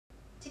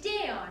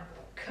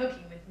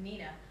Cooking with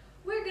Nina,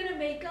 we're gonna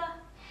make a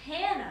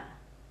hana.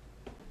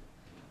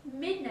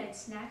 Midnight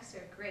snacks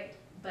are great,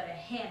 but a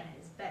hana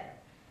is better.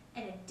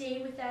 And a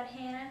day without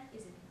hana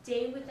is a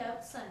day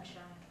without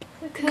sunshine.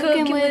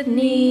 Cooking with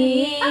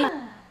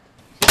Nina.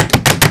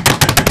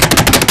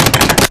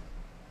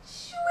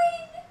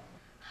 Swing!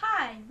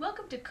 Hi,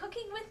 welcome to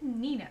Cooking with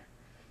Nina.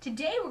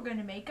 Today we're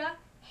gonna make a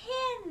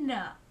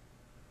hana.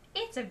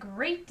 It's a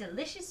great,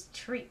 delicious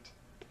treat.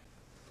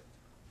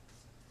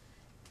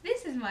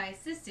 This is my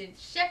assistant,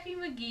 Chefy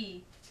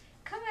McGee.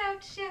 Come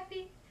out,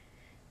 Chefy.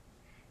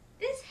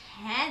 This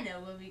hana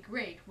will be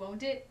great,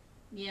 won't it?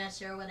 Yeah,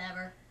 sure,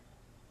 whatever.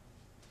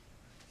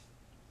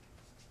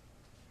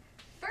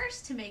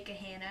 First, to make a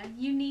hana,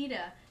 you need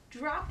a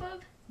drop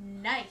of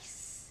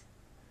nice.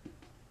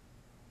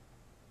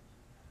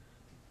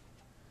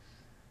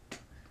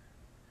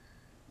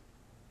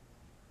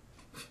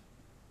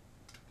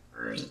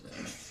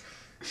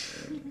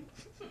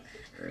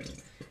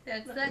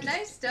 That's that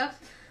nice stuff.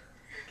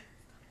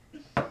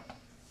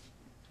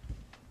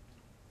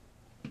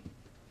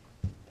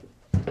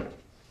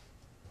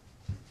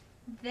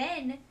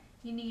 Then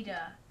you need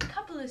a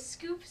couple of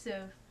scoops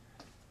of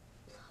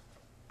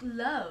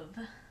love.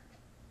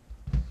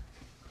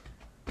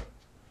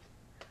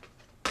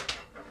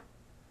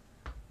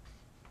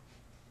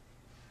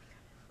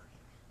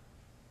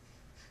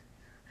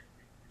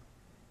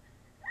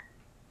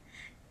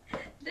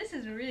 This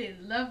is really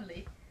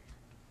lovely.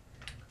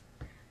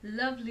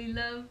 Lovely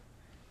love.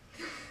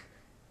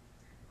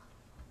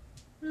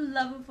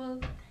 Lovable.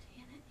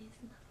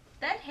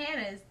 That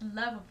hana is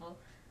lovable.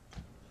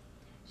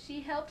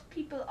 She helps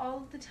people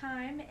all the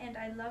time, and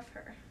I love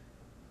her.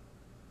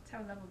 That's how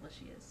lovable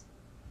she is.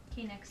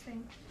 Okay, next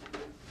thing.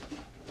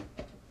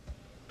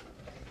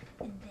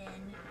 And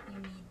then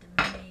you need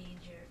the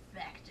major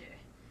factor.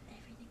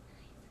 Everything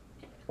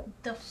nice.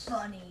 The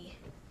funny.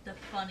 The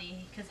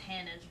funny, because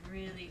Hannah's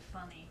really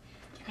funny.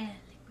 And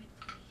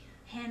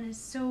Hannah's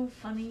so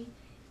funny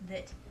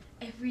that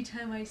every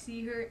time I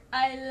see her,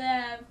 I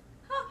laugh.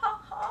 Ha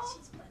ha ha.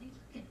 She's funny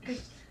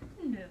looking.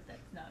 No,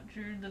 that's not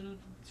true, little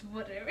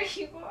whatever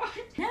you are.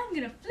 Now I'm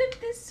gonna flip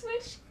this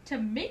switch to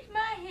make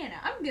my hana.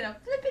 I'm gonna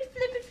flip it,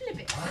 flip it, flip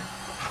it.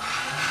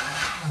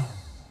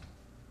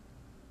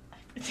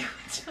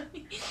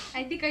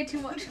 I think I too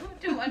much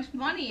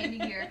funny in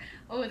here.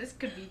 Oh, this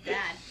could be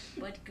bad,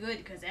 but good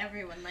because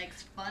everyone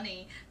likes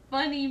funny.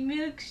 Funny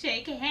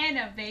milkshake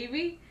hana,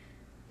 baby.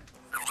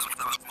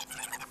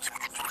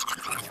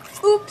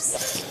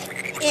 Oops.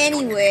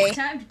 Anyway.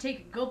 Time to take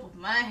a gulp of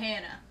my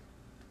hana.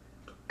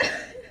 1,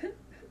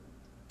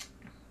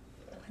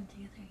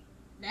 2, 3.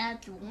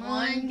 That's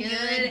one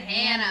good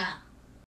hana.